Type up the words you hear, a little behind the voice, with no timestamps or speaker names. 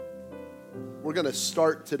We're going to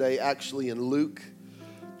start today actually in Luke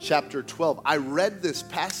chapter 12. I read this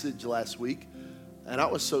passage last week, and I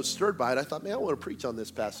was so stirred by it, I thought, man, I want to preach on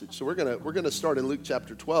this passage. So we're going to start in Luke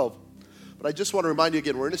chapter 12. But I just want to remind you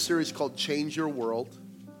again, we're in a series called Change Your World.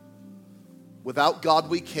 Without God,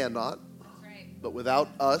 we cannot. But without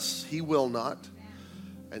us, He will not.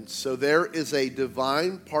 And so there is a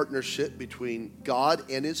divine partnership between God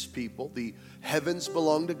and His people. The heavens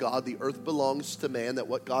belong to God. The earth belongs to man. That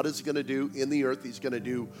what God is going to do in the earth, He's going to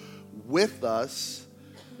do with us.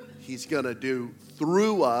 He's going to do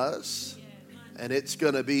through us. And it's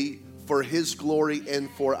going to be for His glory and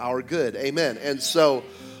for our good. Amen. And so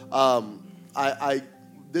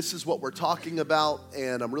this is what we're talking about.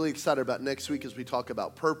 And I'm really excited about next week as we talk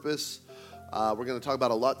about purpose. We're going to talk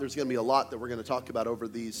about a lot. There's going to be a lot that we're going to talk about over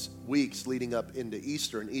these weeks leading up into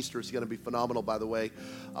Easter. And Easter is going to be phenomenal, by the way.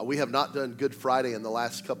 We have not done Good Friday in the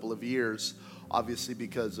last couple of years, obviously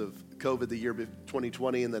because of COVID the year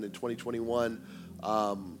 2020 and then in 2021.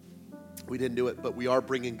 We didn't do it, but we are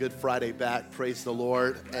bringing Good Friday back. Praise the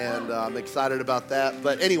Lord. And I'm excited about that.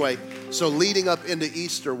 But anyway, so leading up into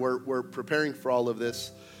Easter, we're preparing for all of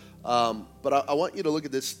this. But I want you to look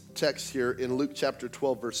at this text here in Luke chapter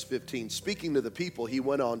 12, verse 15. Speaking to the people, he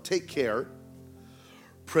went on, take care,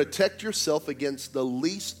 protect yourself against the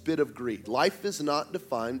least bit of greed. Life is not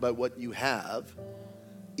defined by what you have,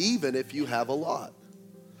 even if you have a lot.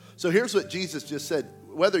 So here's what Jesus just said.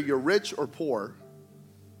 Whether you're rich or poor,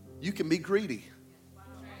 you can be greedy.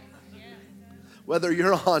 Whether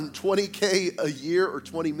you're on 20K a year or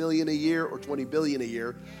 20 million a year or 20 billion a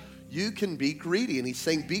year, you can be greedy. And he's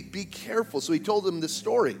saying, be careful. So he told them this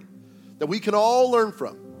story that we can all learn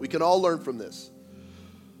from. We can all learn from this.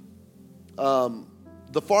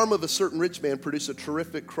 The farm of a certain rich man produced a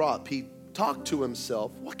terrific crop. He talked to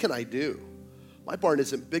himself, what can I do? My barn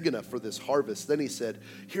isn't big enough for this harvest. Then he said,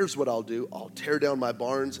 here's what I'll do. I'll tear down my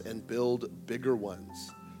barns and build bigger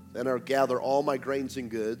ones. Then I'll gather all my grains and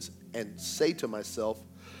goods and say to myself,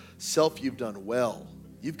 self, you've done well.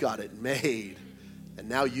 You've got it made. And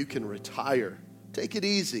now you can retire. Take it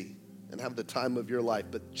easy and have the time of your life.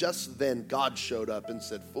 But just then God showed up and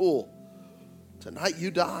said, fool, tonight you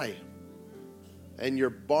die. And your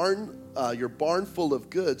barn full of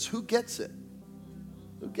goods, who gets it?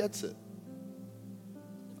 Who gets it?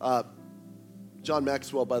 John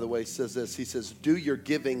Maxwell, by the way, says this. He says, do your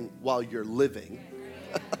giving while you're living.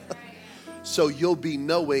 So you'll be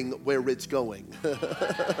knowing where it's going.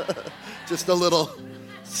 Just a little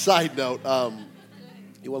side note.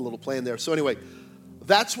 You want a little plan there. So anyway,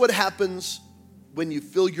 that's what happens when you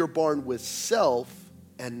fill your barn with self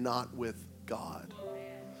and not with God.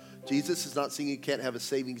 Jesus is not saying you can't have a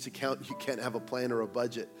savings account, you can't have a plan or a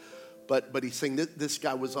budget. But he's saying this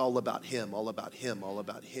guy was all about him, all about him, all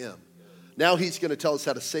about him. Now he's going to tell us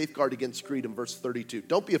how to safeguard against greed in verse 32.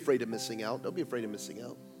 Don't be afraid of missing out. Don't be afraid of missing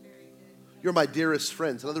out. You're my dearest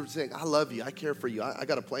friends. In other words, saying, I love you. I care for you. I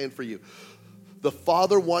got a plan for you. The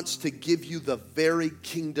Father wants to give you the very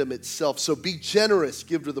kingdom itself. So be generous.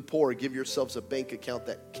 Give to the poor. Give yourselves a bank account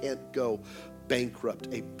that can't go bankrupt.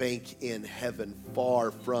 A bank in heaven, far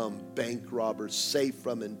from bank robbers, safe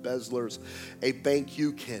from embezzlers. A bank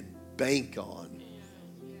you can bank on.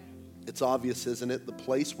 It's obvious, isn't it? The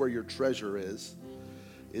place where your treasure is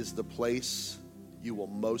the place you will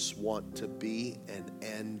most want to be and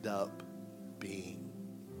end up being.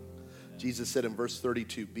 Jesus said in verse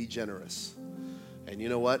 32, be generous. And you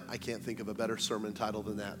know what? I can't think of a better sermon title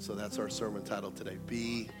than that. So that's our sermon title today.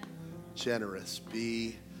 Be generous.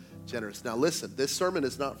 Be generous. Now listen, this sermon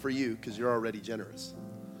is not for you because you're already generous.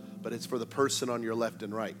 But it's for the person on your left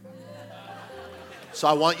and right. So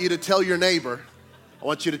I want you to tell your neighbor. I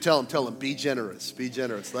want you to tell him, be generous. Be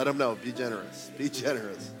generous. Let him know, be generous. Be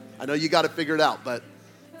generous. I know you got it figured out, but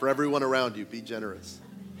for everyone around you, be generous.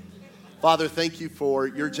 Father, thank you for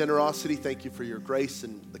your generosity. Thank you for your grace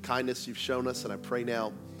and the kindness you've shown us. And I pray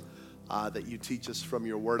now that you teach us from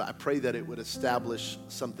your word. I pray that it would establish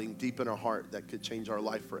something deep in our heart that could change our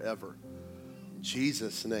life forever. In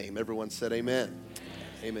Jesus' name, everyone said amen.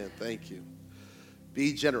 Amen. Thank you.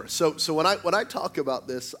 Be generous. So when I talk about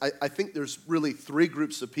this, I think there's really three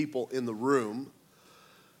groups of people in the room.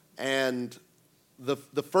 And the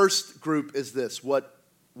first group is this.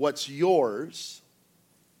 What's yours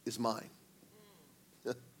is mine.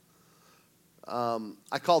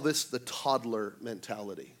 I call this the toddler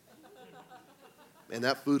mentality. And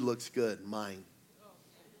that food looks good, mine.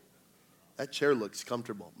 That chair looks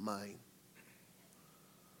comfortable, mine.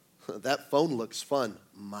 That phone looks fun,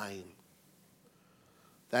 mine.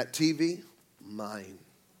 That TV, mine.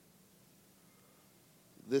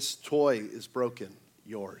 This toy is broken,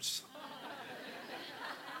 yours.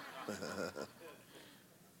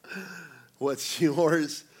 What's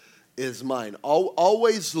yours is mine.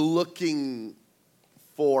 Always looking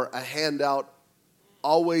for a handout,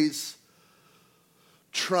 always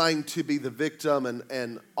trying to be the victim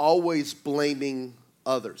and always blaming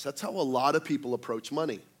others. That's how a lot of people approach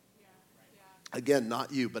money. Again,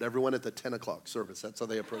 not you, but everyone at the 10 o'clock service. That's how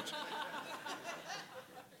they approach it.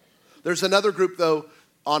 There's another group, though,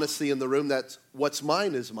 honestly, in the room that's what's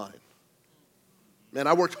mine is mine. Man,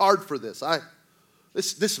 I worked hard for this.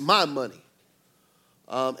 This is my money.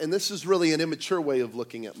 And this is really an immature way of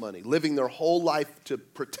looking at money, living their whole life to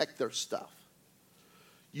protect their stuff.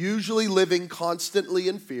 Usually living constantly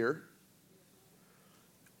in fear.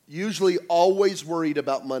 Usually always worried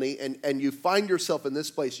about money, and you find yourself in this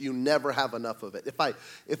place, you never have enough of it.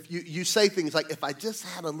 If you say things like, if I just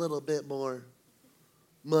had a little bit more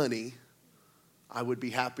money, I would be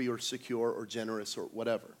happy or secure or generous or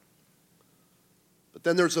whatever. But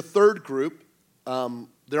then there's a third group.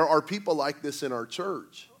 There are people like this in our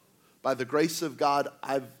church. By the grace of God,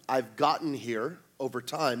 I've gotten here over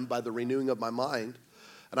time by the renewing of my mind,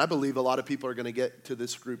 and I believe a lot of people are going to get to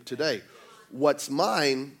this group today. What's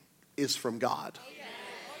mine is from God.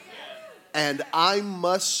 And I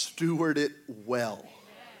must steward it well.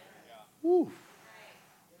 Woo.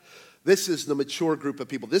 This is the mature group of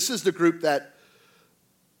people. This is the group that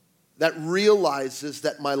realizes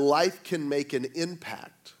that my life can make an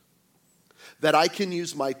impact, that I can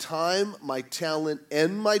use my time, my talent,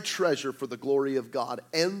 and my treasure for the glory of God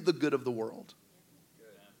and the good of the world.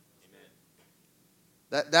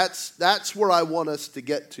 That's where I want us to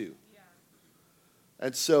get to.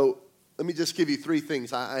 And so let me just give you three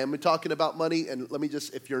things. I am talking about money, and let me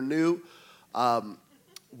just, if you're new,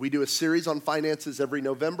 we do a series on finances every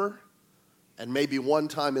November, and maybe one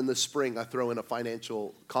time in the spring I throw in a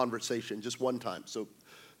financial conversation, just one time. So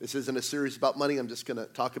this isn't a series about money. I'm just going to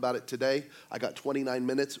talk about it today. I got 29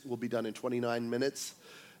 minutes. We'll be done in 29 minutes,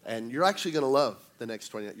 and you're actually going to love the next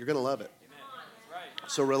 29. You're going to love it.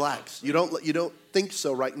 So relax. You don't think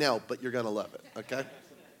so right now, but you're going to love it, okay?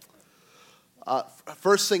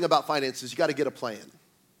 First thing about finances, you got to get a plan.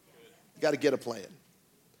 You got to get a plan.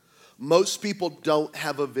 Most people don't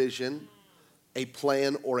have a vision, a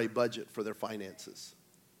plan, or a budget for their finances.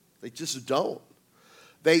 They just don't.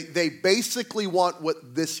 They basically want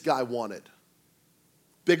what this guy wanted.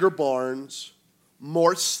 Bigger barns,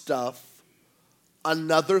 more stuff,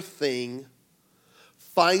 another thing,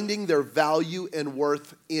 finding their value and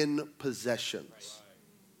worth in possessions.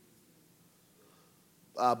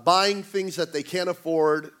 Buying things that they can't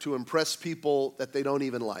afford to impress people that they don't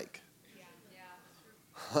even like.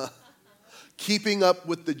 Keeping up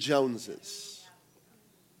with the Joneses.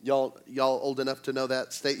 Y'all old enough to know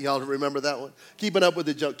that state? Y'all remember that one? Keeping up with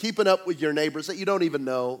the Joneses. Keeping up with your neighbors that you don't even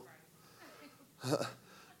know.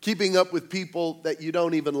 Keeping up with people that you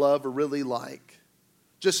don't even love or really like.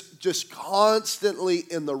 Just constantly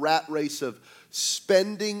in the rat race of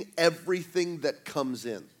spending everything that comes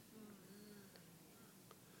in.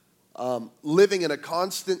 Living in a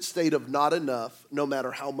constant state of not enough, no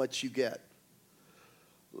matter how much you get.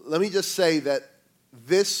 Let me just say that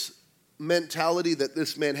this mentality that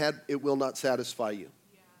this man had, it will not satisfy you.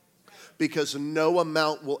 Because no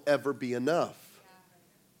amount will ever be enough.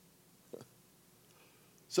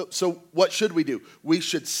 So what should we do? We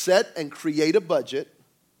should set and create a budget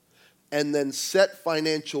and then set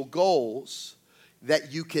financial goals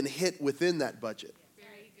that you can hit within that budget.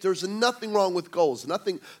 There's nothing wrong with goals.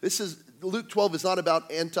 Luke 12 is not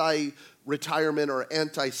about anti-retirement or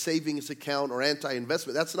anti-savings account or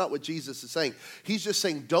anti-investment. That's not what Jesus is saying. He's just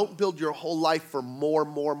saying don't build your whole life for more,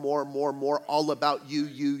 all about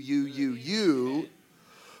you,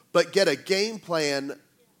 but get a game plan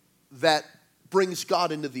that brings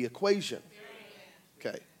God into the equation.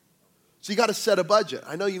 Okay. So you got to set a budget.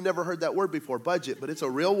 I know you've never heard that word before, budget, but it's a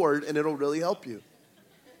real word and it'll really help you.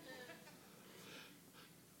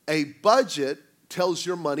 A budget tells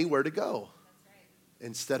your money where to go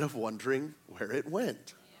instead of wondering where it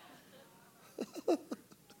went.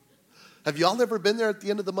 Have y'all ever been there at the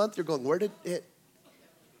end of the month? You're going, where did it?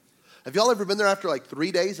 Have y'all ever been there after like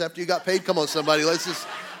 3 days after you got paid? Come on, somebody, let's just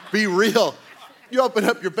be real. You open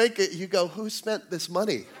up your bank, you go, who spent this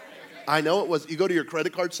money? I know it was, you go to your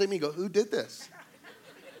credit card statement, you go, who did this?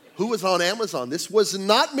 Who was on Amazon? This was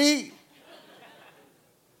not me.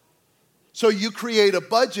 So you create a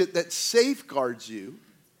budget that safeguards you,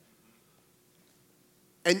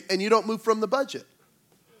 and you don't move from the budget.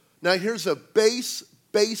 Now here's a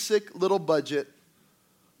basic little budget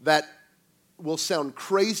that will sound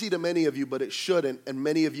crazy to many of you, but it shouldn't, and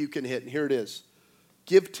many of you can hit. And here it is.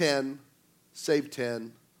 Give 10, save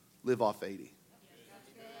 10, live off 80.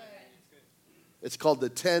 It's called the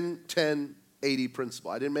 10-10-80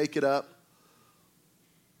 principle. I didn't make it up.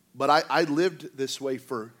 But I lived this way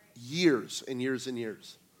for years and years and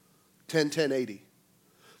years. 10-10-80.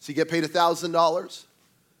 So you get paid $1,000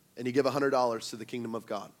 and you give $100 to the kingdom of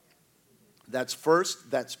God. That's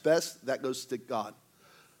first, that's best, that goes to God.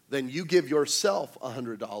 Then you give yourself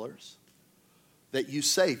 $100 that you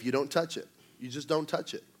save. You don't touch it. You just don't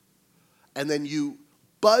touch it. And then you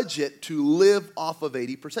budget to live off of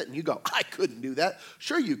 80%. And you go, I couldn't do that.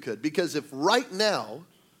 Sure you could. Because if right now,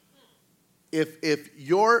 if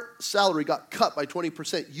your salary got cut by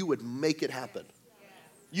 20%, you would make it happen.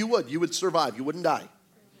 You would. You would survive. You wouldn't die.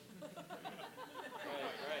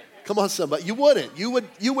 Come on, somebody. You wouldn't.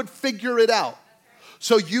 You would figure it out.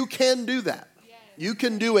 So you can do that. You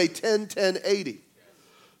can do a 10-10-80.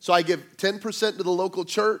 So I give 10% to the local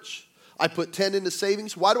church. I put 10 into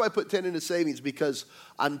savings. Why do I put 10 into savings? Because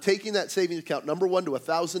I'm taking that savings account, number one, to a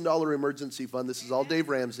 $1,000 emergency fund. This is all Dave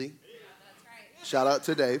Ramsey. Shout out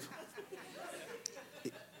to Dave.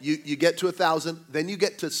 You get to 1,000. Then you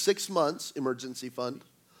get to 6 months emergency fund.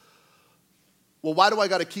 Well, why do I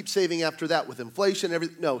got to keep saving after that with inflation and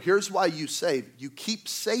everything? No, here's why you save. You keep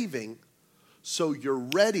saving so you're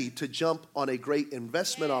ready to jump on a great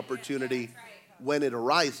investment opportunity when it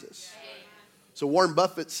arises. So Warren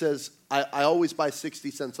Buffett says, I always buy 60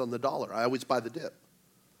 cents on the dollar. I always buy the dip.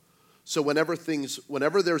 So whenever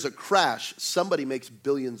there's a crash, somebody makes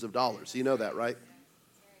billions of dollars. You know that, right?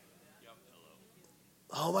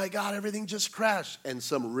 Oh my God, everything just crashed. And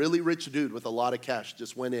some really rich dude with a lot of cash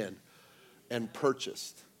just went in and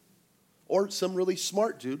purchased. Or some really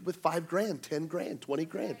smart dude with $5,000, $10,000,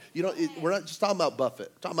 $20,000. You know, we're not just talking about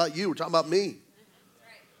Buffett. We're talking about you. We're talking about me.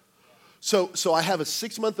 So I have a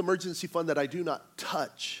 6-month emergency fund that I do not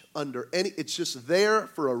touch under any. It's just there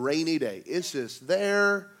for a rainy day. It's just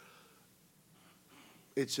there.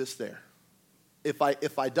 It's just there. If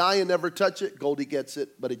I die and never touch it, Goldie gets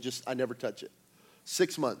it, but I never touch it.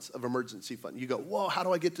 6 months of emergency fund. You go, whoa, how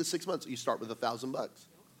do I get to 6 months? You start with $1,000.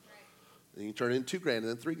 Then you turn it into $2,000 and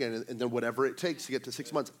then $3,000 and then whatever it takes to get to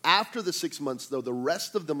 6 months. After the 6 months, though, the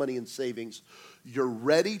rest of the money in savings, you're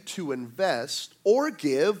ready to invest or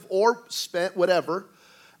give or spend, whatever,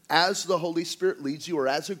 as the Holy Spirit leads you or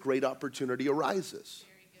as a great opportunity arises.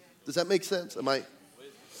 Does that make sense?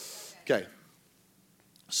 Okay.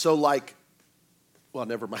 So well,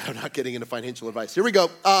 never mind. I'm not getting into financial advice. Here we go.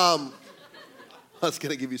 I was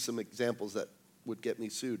going to give you some examples that would get me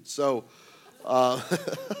sued. So,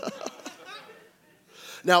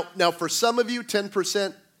 now for some of you,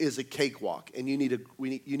 10% is a cakewalk, and you need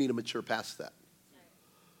to mature past that.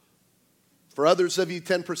 For others of you,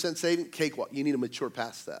 10% saving, cakewalk. You need to mature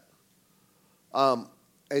past that,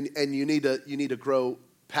 and you need to grow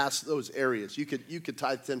past those areas. You could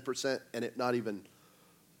tithe 10% and it not even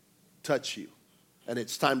touch you, and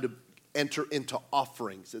it's time to enter into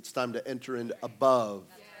offerings. It's time to enter into above.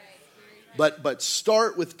 But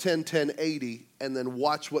start with 10-10-80 and then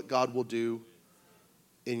watch what God will do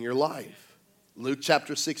in your life. Luke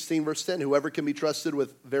chapter 16, verse 10, whoever can be trusted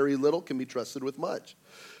with very little can be trusted with much.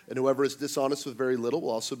 And whoever is dishonest with very little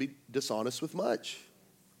will also be dishonest with much.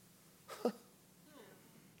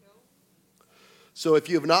 So if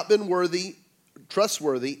you have not been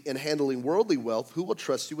trustworthy in handling worldly wealth, who will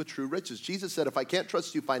trust you with true riches? Jesus said, if I can't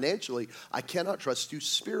trust you financially, I cannot trust you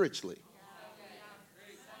spiritually.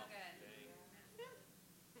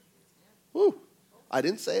 Woo, I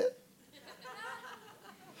didn't say it.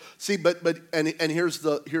 See, but here's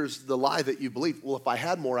the lie that you believe. Well, if I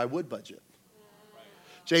had more, I would budget.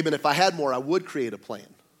 Jabin, if I had more, I would create a plan.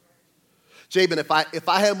 Jabin, if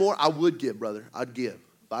I had more, I would give, brother. I'd give.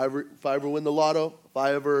 If I ever win the lotto,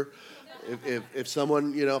 if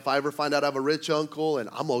someone, if I ever find out I have a rich uncle, and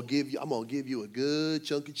I'm gonna give you a good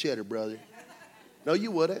chunk of cheddar, brother. No,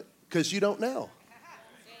 you wouldn't, because you don't know.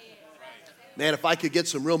 Man, if I could get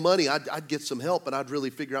some real money, I'd get some help, and I'd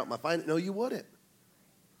really figure out my finances. No, you wouldn't.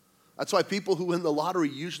 That's why people who win the lottery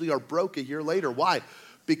usually are broke a year later. Why?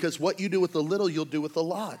 Because what you do with a little, you'll do with a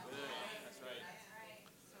lot.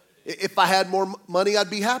 If I had more money, I'd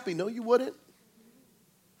be happy. No, you wouldn't.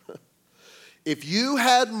 If you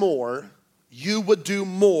had more, you would do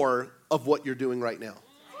more of what you're doing right now.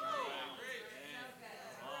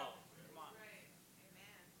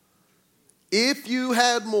 If you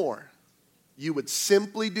had more, you would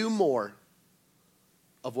simply do more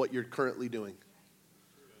of what you're currently doing.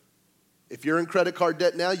 If you're in credit card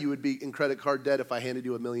debt now, you would be in credit card debt if I handed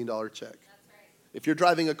you $1 million check. If you're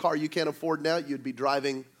driving a car you can't afford now, you'd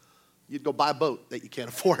go buy a boat that you can't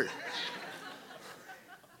afford.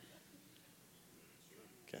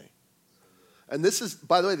 Okay. And this is,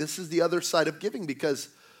 by the way, this is the other side of giving, because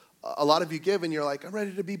a lot of you give and you're like, I'm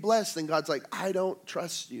ready to be blessed. And God's like, I don't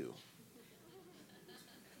trust you.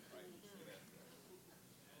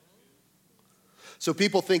 So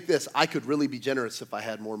people think this, I could really be generous if I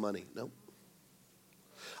had more money. No.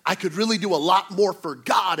 I could really do a lot more for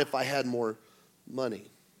God if I had more money.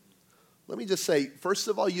 Let me just say, first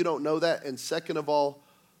of all, you don't know that. And second of all,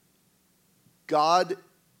 God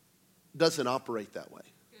doesn't operate that way.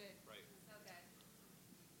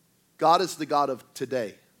 God is the God of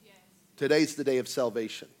today. Today's the day of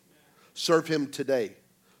salvation. Serve him today.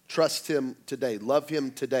 Trust him today. Love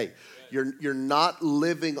him today. You're not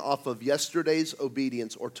living off of yesterday's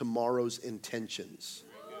obedience or tomorrow's intentions,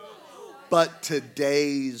 but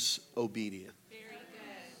today's obedience. Very good.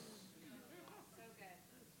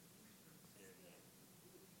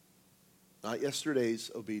 So good. Not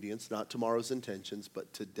yesterday's obedience, not tomorrow's intentions,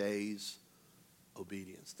 but today's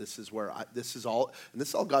obedience. This is all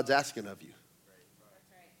God's asking of you.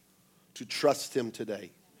 To trust him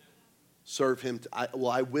today. Serve him.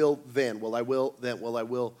 I will then. Well, I will then. Well, I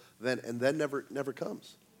will then. And then never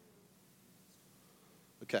comes.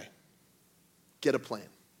 Okay. Get a plan.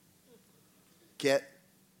 Get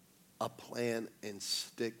a plan and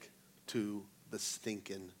stick to the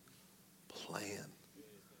stinking plan.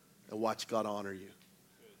 And watch God honor you.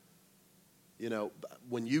 You know,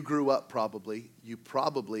 when you grew up you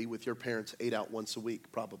probably, with your parents, ate out once a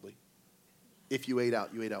week, probably. If you ate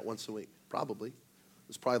out once a week, probably. It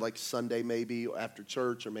was probably like Sunday maybe, or after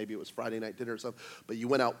church, or maybe it was Friday night dinner or something. But you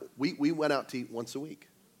went out, we went out to eat once a week.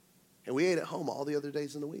 And we ate at home all the other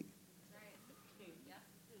days in the week.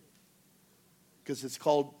 Because it's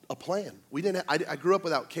called a plan. I grew up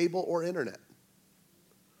without cable or internet.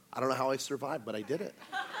 I don't know how I survived, but I did it.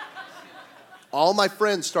 All my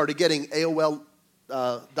friends started getting AOL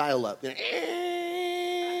dial-up. You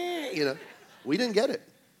know, we didn't get it.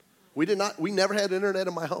 We never had internet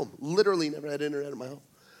in my home. Literally never had internet in my home.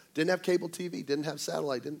 Didn't have cable TV, didn't have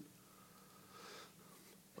satellite,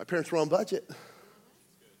 my parents were on budget.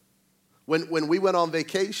 When we went on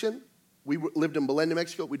vacation, we lived in Belen, New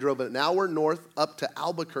Mexico. We drove an hour north up to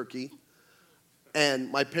Albuquerque, and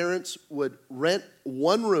my parents would rent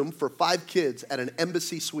one room for 5 kids at an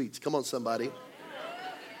Embassy Suites. Come on, somebody.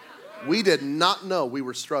 We did not know we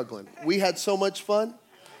were struggling. We had so much fun.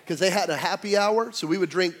 Because they had a happy hour, so we would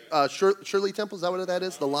drink Shirley Temple. Is that what that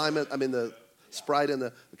is? The lime, the Sprite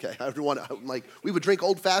and we would drink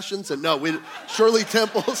Old Fashions, and Shirley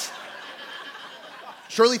Temples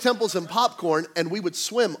and popcorn, and we would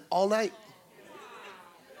swim all night.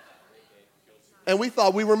 And we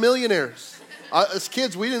thought we were millionaires. As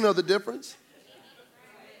kids, we didn't know the difference.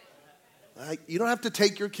 You don't have to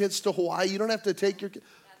take your kids to Hawaii. You don't have to take your kids.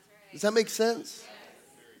 Does that make sense?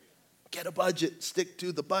 Get a budget. Stick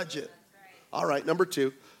to the budget. All right, number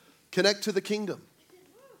 2, connect to the kingdom.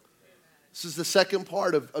 This is the second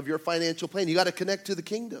part of your financial plan. You got to connect to the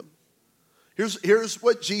kingdom. Here's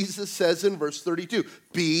what Jesus says in verse 32.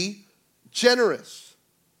 Be generous.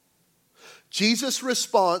 Jesus'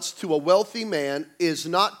 response to a wealthy man is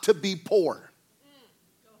not to be poor.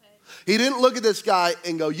 He didn't look at this guy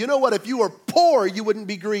and go, you know what, if you were poor, you wouldn't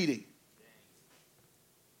be greedy.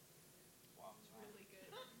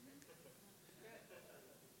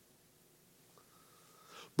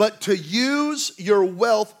 But to use your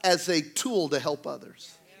wealth as a tool to help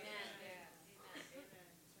others.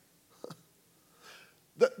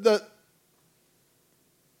 The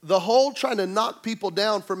whole trying to knock people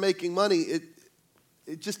down for making money,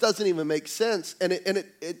 it just doesn't even make sense. And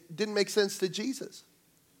it didn't make sense to Jesus.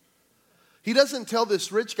 He doesn't tell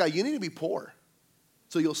this rich guy, you need to be poor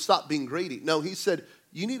so you'll stop being greedy. No, he said,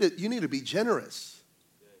 you need to be generous.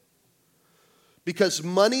 Because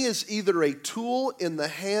money is either a tool in the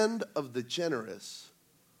hand of the generous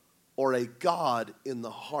or a God in the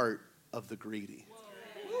heart of the greedy.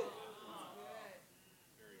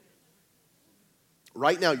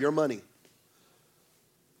 Right now, your money,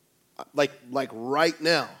 like right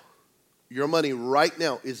now, your money right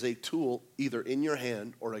now is a tool either in your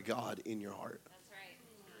hand or a God in your heart. That's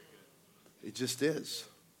right. It just is.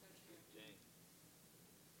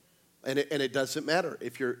 And it doesn't matter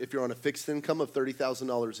if you're on a fixed income of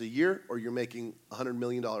 $30,000 a year or you're making $100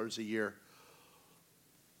 million a year.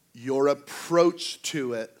 Your approach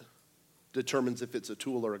to it determines if it's a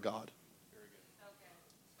tool or a God.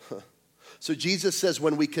 Very good. So Jesus says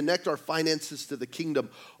when we connect our finances to the kingdom,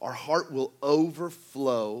 our heart will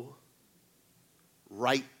overflow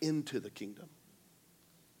right into the kingdom.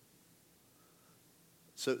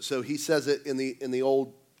 So he says it in the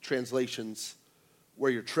old translations. Where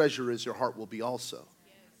your treasure is, your heart will be also.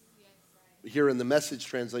 Yes, right. Here in the Message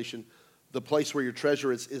translation, The place where your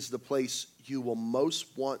treasure is the place you will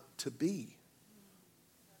most want to be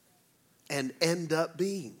and end up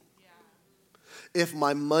being. If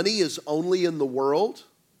my money is only in the world,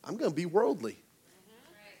 I'm going to be worldly.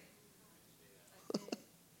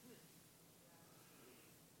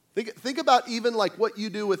 Think about even like what you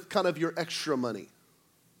do with kind of your extra money.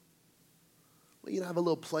 Well, have a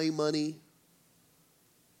little play money.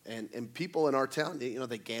 And people in our town,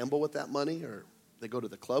 they gamble with that money, or they go to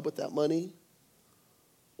the club with that money,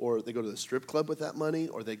 or they go to the strip club with that money,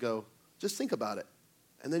 or they go, just think about it.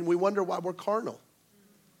 And then we wonder why we're carnal.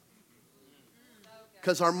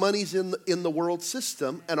 Because our money's in the world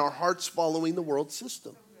system, and our heart's following the world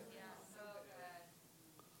system.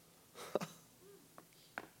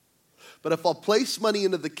 But if I'll place money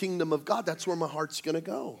into the kingdom of God, that's where my heart's going to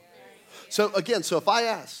go. So again, if I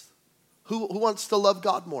asked, who wants to love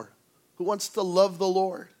God more? Who wants to love the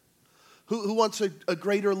Lord? Who wants a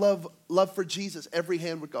greater love for Jesus? Every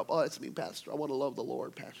hand would go up. Oh, that's me, Pastor. I want to love the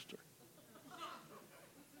Lord, Pastor.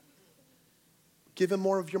 Give him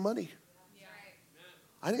more of your money.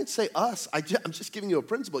 I didn't say us. I'm just giving you a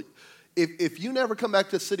principle. If you never come back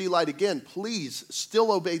to City Light again, please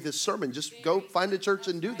still obey this sermon. Just go find a church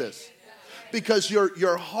and do this. Because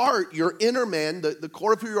your heart, your inner man, the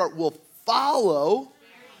core of who you are will follow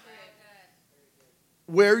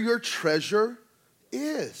where your treasure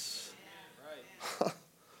is.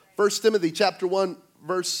 1 Timothy chapter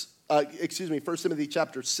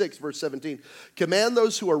 6, verse 17. Command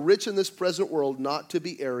those who are rich in this present world not to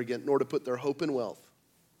be arrogant, nor to put their hope in wealth,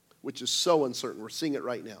 which is so uncertain. We're seeing it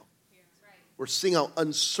right now. We're seeing how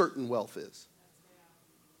uncertain wealth is.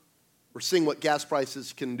 We're seeing what gas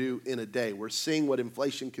prices can do in a day. We're seeing what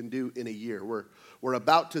inflation can do in a year. We're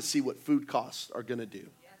about to see what food costs are going to do.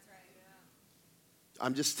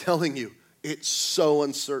 I'm just telling you, it's so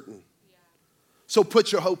uncertain. So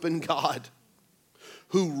put your hope in God,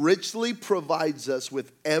 who richly provides us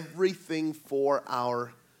with everything for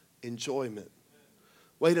our enjoyment.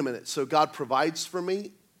 Wait a minute. So God provides for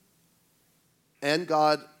me, and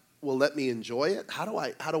God will let me enjoy it? How do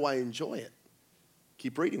I enjoy it?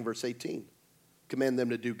 Keep reading, verse 18. Command them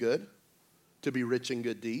to do good, to be rich in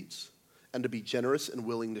good deeds, and to be generous and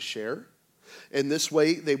willing to share. In this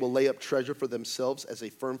way, they will lay up treasure for themselves as a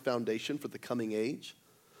firm foundation for the coming age,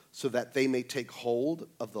 so that they may take hold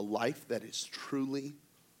of the life that is truly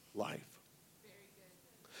life.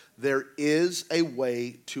 There is a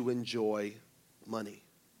way to enjoy money.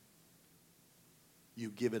 You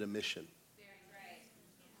give it a mission.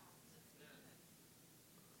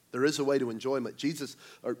 There is a way to enjoy money. Jesus,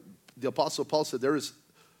 or the Apostle Paul said, there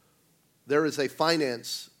is a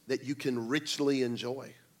finance that you can richly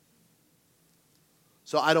enjoy.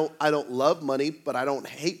 So I don't love money, but I don't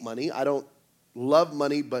hate money. I don't love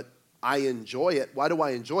money, but I enjoy it. Why do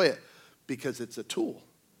I enjoy it? Because it's a tool.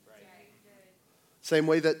 Right. Same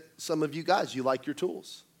way that some of you guys, you like your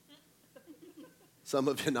tools. Some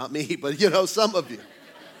of you, not me, but some of you.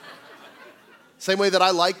 Same way that I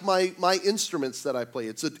like my instruments that I play.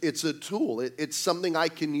 It's a tool. It's something I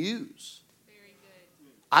can use. Very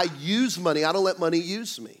good. I use money. I don't let money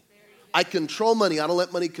use me. I control money. I don't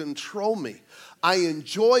let money control me. I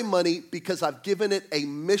enjoy money because I've given it a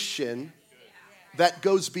mission that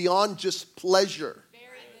goes beyond just pleasure. Very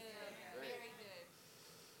good. Very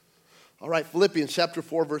good. All right, Philippians chapter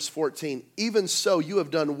 4, verse 14. Even so, you have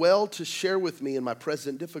done well to share with me in my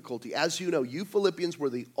present difficulty. As you know, you Philippians were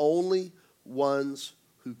the only ones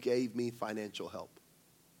who gave me financial help.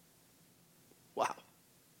 Wow.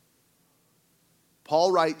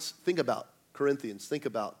 Paul writes, think about Corinthians, think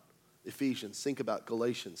about Ephesians, think about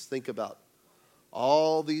Galatians, think about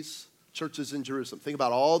all these churches in Jerusalem. Think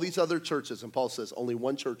about all these other churches, and Paul says only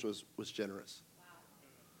one church was generous. Wow.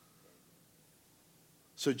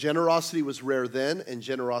 So generosity was rare then, and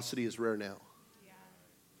generosity is rare now. Yeah.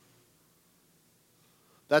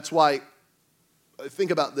 That's why,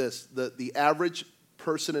 think about this, the average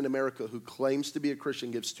person in America who claims to be a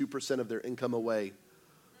Christian gives 2% of their income away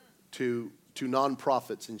to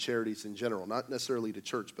nonprofits and charities in general, not necessarily to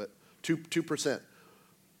church, but 2%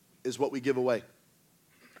 is what we give away.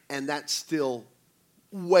 And that's still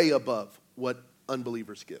way above what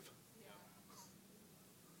unbelievers give.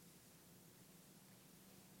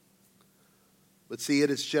 But see, it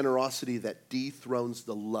is generosity that dethrones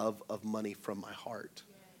the love of money from my heart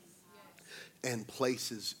and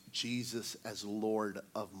places Jesus as Lord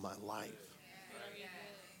of my life.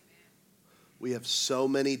 We have so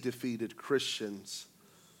many defeated Christians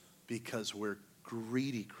because we're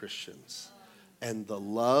greedy Christians. And the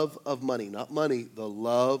love of money, not money, the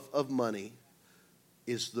love of money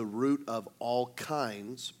is the root of all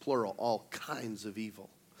kinds, plural, all kinds of evil.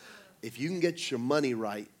 if you can get your money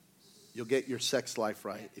right, you'll get your sex life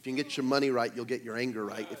right. If you can get your money right, you'll get your anger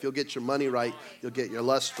right. If you'll get your money right, you'll get your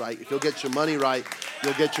lust right. If you'll get your money right,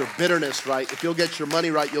 you'll get your bitterness right. If you'll get your money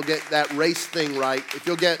right, you'll get that race thing right.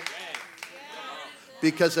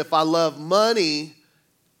 Because if I love money,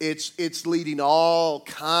 it's leading all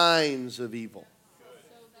kinds of evil.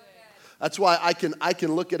 That's why I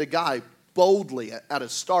can look at a guy boldly at a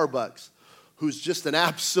Starbucks who's just an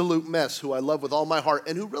absolute mess, who I love with all my heart,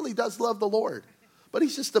 and who really does love the Lord. But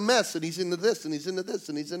he's just a mess, and he's into this, and he's into this,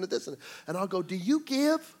 and he's into this. And I'll go, do you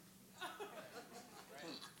give?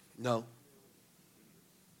 No.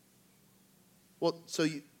 Well, so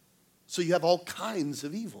you have all kinds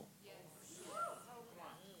of evil.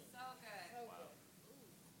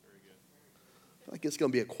 I feel like it's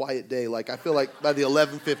going to be a quiet day. Like, I feel like by the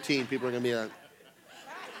 11:15, people are going to be like,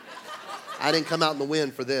 I didn't come out in the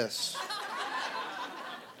wind for this.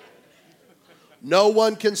 No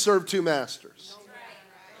one can serve two masters.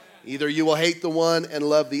 Either you will hate the one and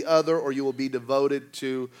love the other, or you will be devoted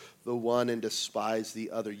to the one and despise the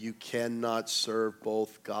other. You cannot serve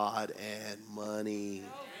both God and money.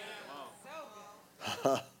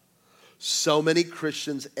 So many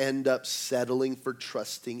Christians end up settling for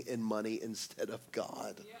trusting in money instead of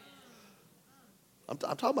God. I'm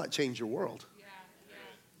talking about change your world.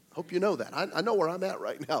 Hope you know that. I know where I'm at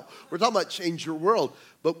right now. We're talking about change your world.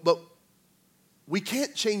 But we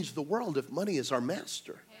can't change the world if money is our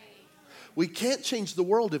master. We can't change the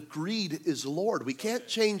world if greed is Lord. We can't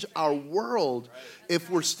change our world if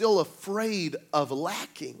we're still afraid of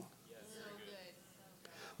lacking.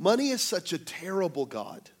 Money is such a terrible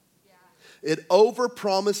God. It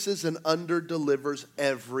overpromises and underdelivers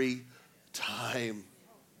every time.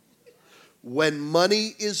 When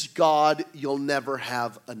money is God, you'll never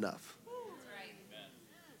have enough.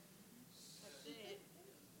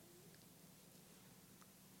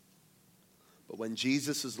 But when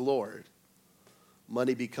Jesus is Lord,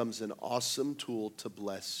 money becomes an awesome tool to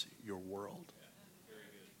bless your world.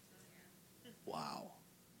 Wow.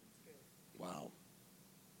 Wow.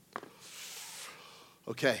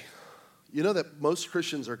 Okay. You know that most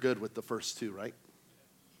Christians are good with the first two, right?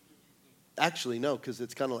 Actually, no, because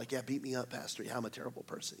it's kind of like, yeah, beat me up, Pastor. Yeah, I'm a terrible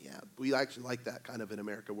person. Yeah, we actually like that kind of in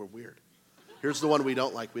America. We're weird. Here's the one we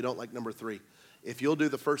don't like. We don't like number 3. If you'll do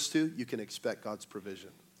the first two, you can expect God's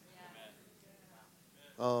provision.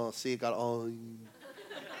 Oh, see, God,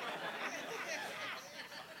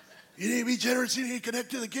 you need to be generous. You need to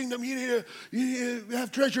connect to the kingdom. You need to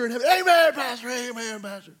have treasure in heaven. Amen, Pastor. Amen,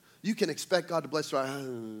 Pastor. You can expect God to bless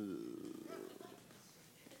you.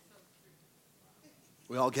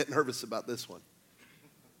 We all get nervous about this one.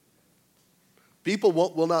 People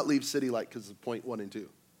will not leave City Light because of point 1 and 2.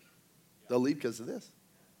 They'll leave because of this.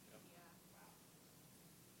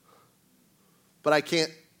 But I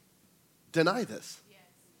can't deny this.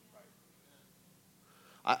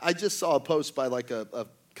 I just saw a post by like a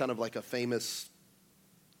kind of like a famous,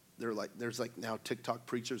 there's like now TikTok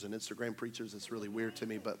preachers and Instagram preachers. It's really weird to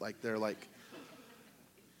me, but like they're like,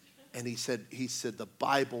 and he said the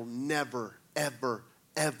Bible never, ever,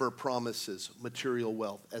 ever promises material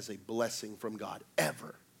wealth as a blessing from God,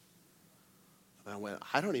 ever. And I went,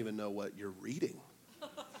 I don't even know what you're reading.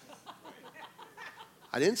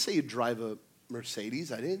 I didn't say you'd drive a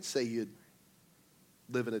Mercedes. I didn't say you'd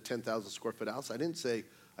live in a 10,000 square foot house. I didn't say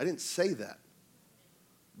that.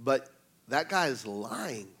 But that guy is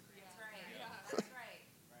lying. That's right.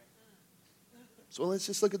 So let's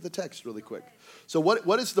just look at the text really quick. So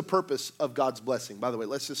what is the purpose of God's blessing? By the way,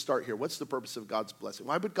 let's just start here. What's the purpose of God's blessing?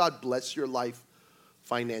 Why would God bless your life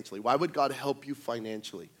financially? Why would God help you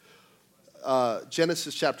financially?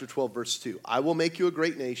 Genesis chapter 12, verse 2. I will make you a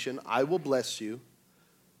great nation. I will bless you.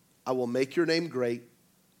 I will make your name great,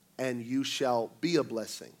 and you shall be a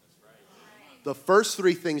blessing. The first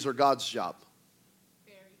 3 things are God's job.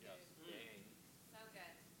 Very good. So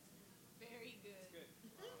good. Very good.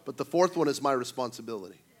 But the 4th one is my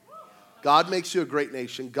responsibility. God makes you a great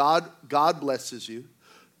nation. God blesses you.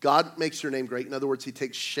 God makes your name great. In other words, he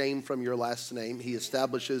takes shame from your last name. He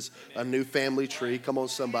establishes a new family tree. Come on,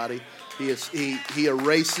 somebody. He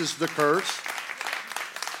erases the curse.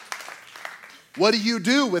 What do you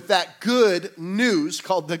do with that good news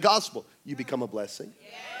called the gospel? You become a blessing.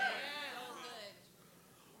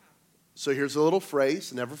 So here's a little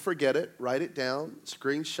phrase. Never forget it. Write it down.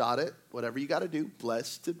 Screenshot it. Whatever you got to do.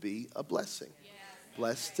 Blessed to be a blessing.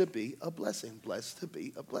 Blessed to be a blessing. Blessed to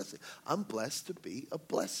be a blessing. I'm blessed to be a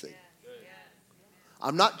blessing.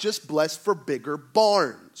 I'm not just blessed for bigger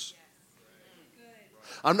barns.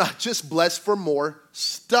 I'm not just blessed for more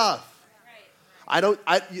stuff. I'm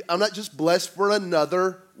not just blessed for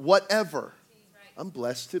another whatever. I'm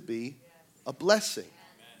blessed to be a blessing.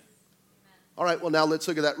 All right, well, now let's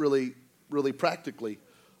look at that really, really practically.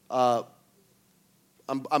 I'm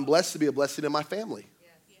blessed to be a blessing in my family.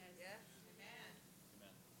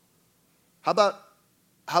 How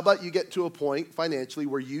about you get to a point financially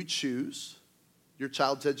where you choose your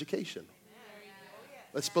child's education?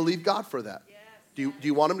 Let's believe God for that. Do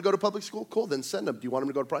you want them to go to public school? Cool, then send them. Do you want them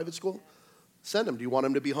to go to private school? Send them. Do you want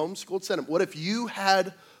them to be homeschooled? Send them. What if you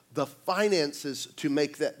had the finances to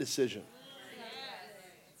make that decision?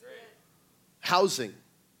 Housing,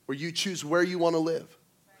 where you choose where you want to live.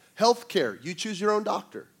 Healthcare, you choose your own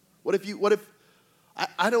doctor.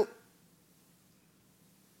 I don't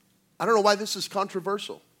know why this is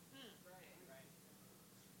controversial.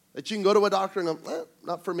 That you can go to a doctor and go,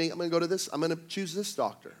 not for me. I'm going to go to this. I'm going to choose this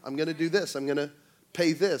doctor. I'm going to do this. I'm going to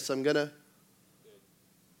pay this. I'm going to.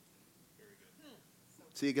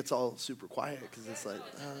 See, it gets all super quiet because it's like,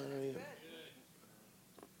 yeah.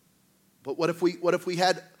 But what if we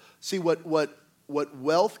had, see what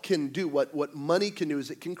wealth can do, what money can do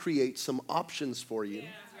is it can create some options for you.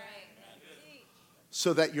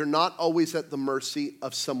 So that you're not always at the mercy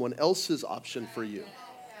of someone else's option for you.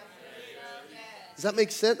 Does that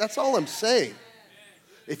make sense? That's all I'm saying.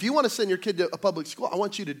 If you want to send your kid to a public school, I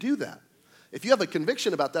want you to do that. If you have a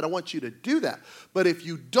conviction about that, I want you to do that. But if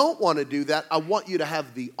you don't want to do that, I want you to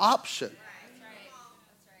have the option.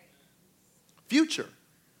 Future,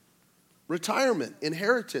 retirement,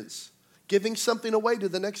 inheritance, giving something away to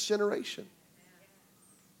the next generation.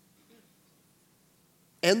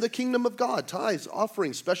 And the kingdom of God, tithes,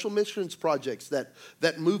 offerings, special missions projects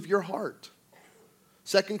that move your heart.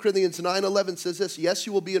 2 Corinthians 9:11 says this, yes,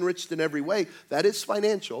 you will be enriched in every way. That is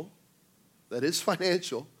financial. That is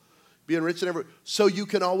financial. Be enriched in every way. So you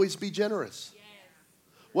can always be generous. Yes.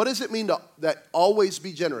 What does it mean that always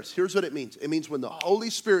be generous? Here's what it means. It means when the Holy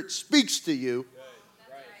Spirit speaks to you,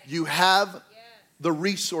 you have the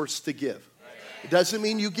resource to give. It doesn't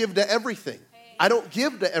mean you give to everything. I don't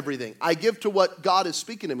give to everything. I give to what God is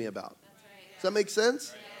speaking to me about. Does that make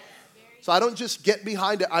sense? So I don't just get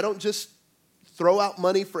behind it. I don't just throw out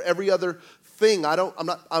money for every other thing.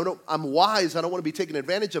 I'm wise. I don't want to be taken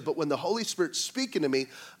advantage of. But when the Holy Spirit's speaking to me,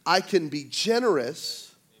 I can be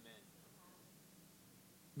generous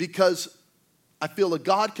because I feel a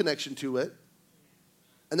God connection to it.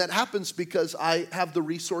 And that happens because I have the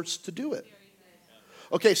resource to do it.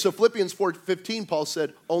 Okay, so Philippians 4:15, Paul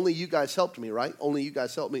said, only you guys helped me, right? Only you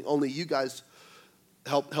guys helped me. Only you guys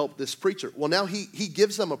help this preacher. Well, now he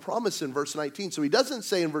gives them a promise in verse 19. So he doesn't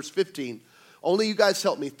say in verse 15, only you guys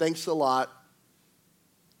helped me. Thanks a lot.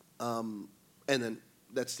 And then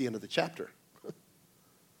that's the end of the chapter.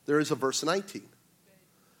 There is a verse 19.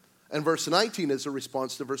 And verse 19 is a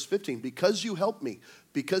response to verse 15. Because you helped me,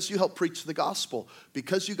 because you helped preach the gospel,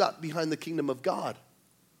 because you got behind the kingdom of God,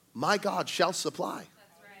 my God shall supply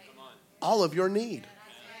all of your need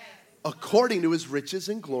according to his riches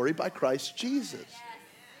and glory by Christ Jesus.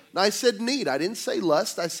 Now I said need. I didn't say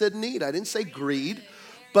lust. I said need. I didn't say greed.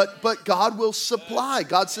 But God will supply.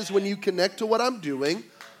 God says when you connect to what I'm doing,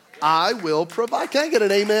 I will provide. Can I get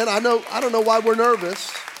an amen? I don't know why we're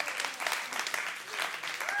nervous.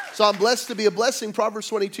 So I'm blessed to be a blessing.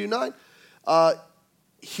 Proverbs 22:9.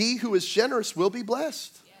 He who is generous will be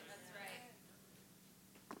blessed.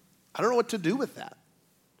 I don't know what to do with that.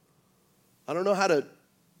 I don't know how to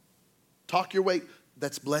talk your way.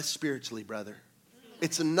 That's blessed spiritually, brother.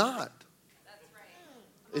 It's not.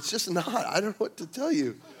 It's just not. I don't know what to tell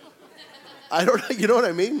you. I don't know. You know what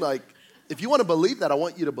I mean? Like, if you want to believe that, I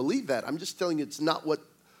want you to believe that. I'm just telling you it's not what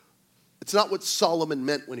Solomon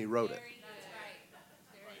meant when he wrote it.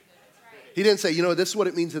 He didn't say, this is what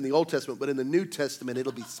it means in the Old Testament, but in the New Testament,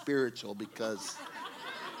 it'll be spiritual because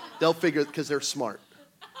they'll figure it because they're smart.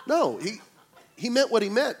 No, he meant what he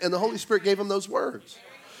meant, and the Holy Spirit gave him those words.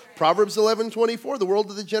 Proverbs 11:24, the world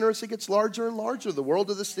of the generous, it gets larger and larger. The world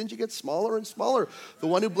of the stingy gets smaller and smaller. The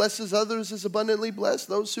one who blesses others is abundantly blessed.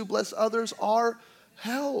 Those who bless others are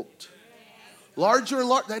helped. Larger and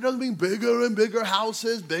larger, that doesn't mean bigger and bigger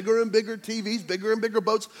houses, bigger and bigger TVs, bigger and bigger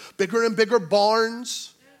boats, bigger and bigger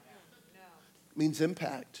barns. It means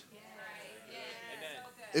impact.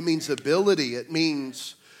 It means ability. It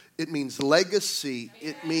means legacy.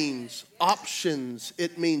 It means options.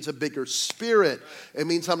 It means a bigger spirit. It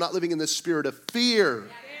means I'm not living in the spirit of fear.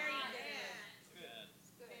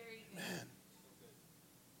 Man.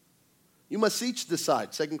 You must each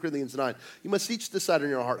decide, 2 Corinthians 9, you must each decide in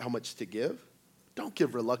your heart how much to give. Don't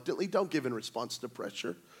give reluctantly. Don't give in response to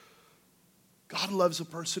pressure. God loves a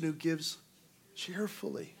person who gives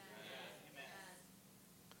cheerfully.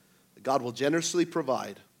 God will generously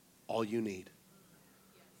provide all you need.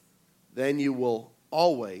 then you will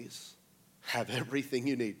always have everything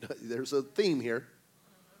you need. There's a theme here.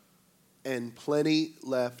 And plenty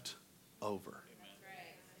left over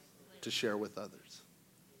to share with others.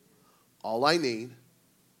 All I need,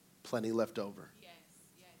 plenty left over.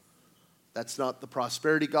 That's not the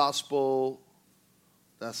prosperity gospel.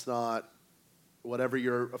 That's not whatever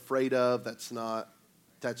you're afraid of.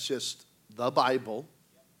 That's just the Bible.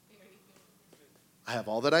 I have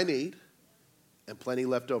all that I need and plenty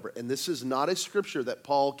left over. And this is not a scripture that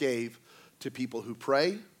Paul gave to people who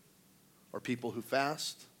pray or people who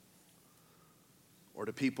fast or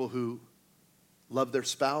to people who love their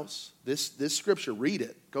spouse. This scripture, read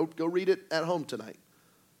it. Go read it at home tonight.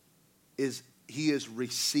 He is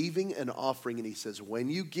receiving an offering, and he says, when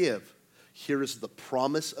you give, here is the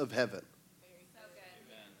promise of heaven. So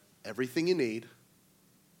good. Everything you need,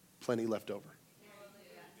 plenty left over.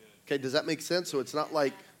 Okay, does that make sense? So it's not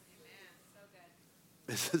like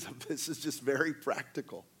So good. this is just very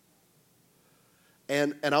practical.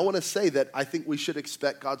 And I want to say that I think we should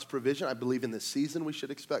expect God's provision. I believe in this season we should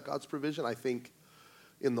expect God's provision. I think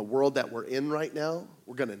in the world that we're in right now,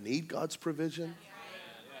 we're going to need God's provision.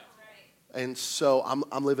 And so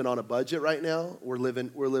I'm living on a budget right now. We're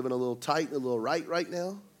living a little tight and a little right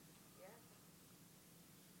now.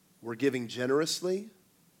 We're giving generously.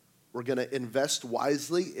 We're going to invest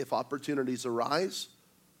wisely if opportunities arise.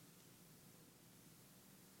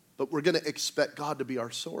 But we're going to expect God to be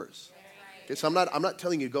our source. Okay, so I'm not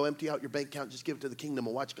telling you go empty out your bank account, just give it to the kingdom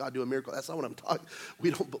and watch God do a miracle. That's not what I'm talking.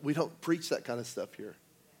 We don't preach that kind of stuff here.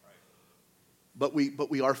 But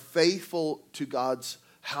we are faithful to God's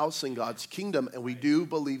house and God's kingdom, and we do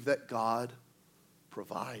believe that God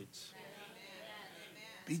provides.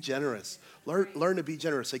 Be generous. Learn to be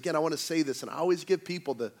generous. Again, I want to say this, and I always give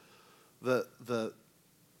people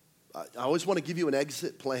I always want to give you an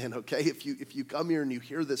exit plan, okay? If you come here and you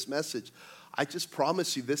hear this message, I just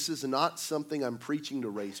promise you this is not something I'm preaching to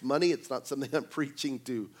raise money. It's not something I'm preaching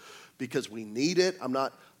to because we need it.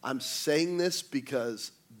 I'm saying this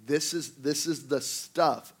because this is the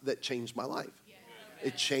stuff that changed my life.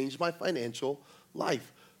 It changed my financial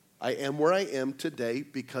life. I am where I am today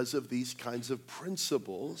because of these kinds of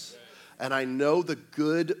principles. And I know the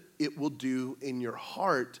good it will do in your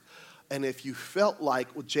heart. And if you felt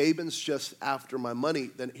like, well, Jabin's just after my money,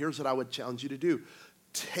 then here's what I would challenge you to do.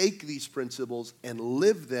 Take these principles and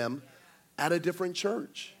live them at a different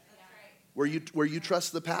church where you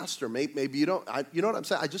trust the pastor. Maybe you don't. You know what I'm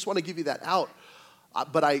saying? I just want to give you that out.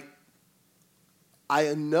 But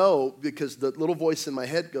I know because the little voice in my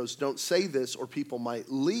head goes, don't say this or people might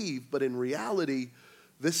leave. But in reality,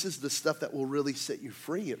 this is the stuff that will really set you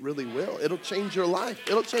free. It really will. It'll change your life.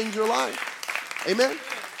 It'll change your life. Amen?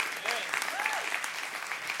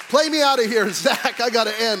 Play me out of here, Zach. I got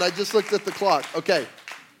to end. I just looked at the clock. Okay.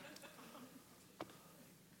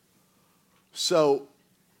 So,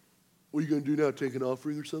 what are you going to do now? Take an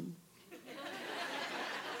offering or something?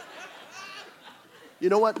 You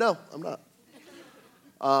know what? No, I'm not.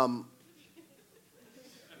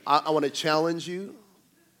 I want to challenge you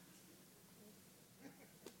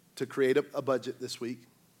to create a budget this week.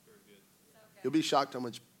 You'll be shocked how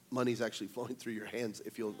much money's actually flowing through your hands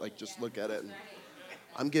if you'll just look at it. And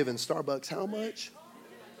I'm giving Starbucks how much?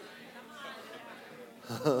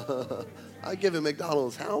 I'm giving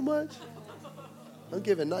McDonald's how much? I'm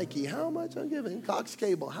giving Nike how much? I'm giving Cox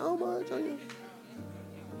Cable how much?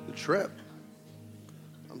 The trip.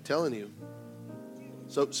 I'm telling you.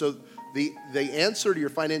 So the answer to your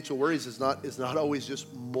financial worries is not always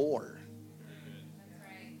just more.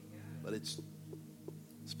 But it's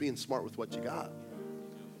being smart with what you got.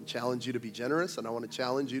 I challenge you to be generous, and I want to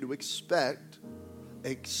challenge you to expect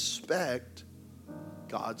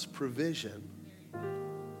God's provision.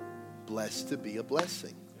 Blessed to be a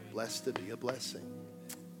blessing. Blessed to be a blessing.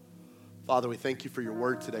 Father, we thank you for your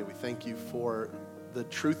word today. We thank you for the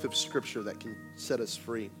truth of Scripture that can set us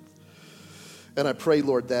free. And I pray,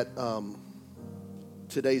 Lord, that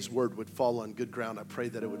today's word would fall on good ground. I pray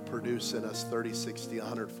that it would produce in us 30, 60,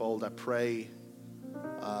 100-fold. I pray,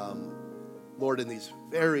 Lord, in these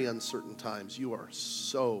very uncertain times, you are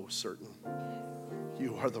so certain.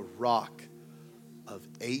 You are the rock of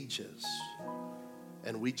ages.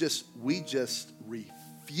 And we just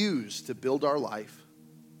refuse to build our life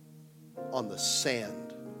on the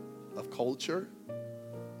sand of culture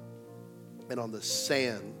and on the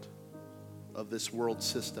sand of this world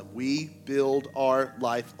system. We build our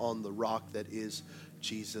life on the rock that is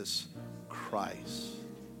Jesus Christ.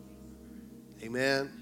 Amen.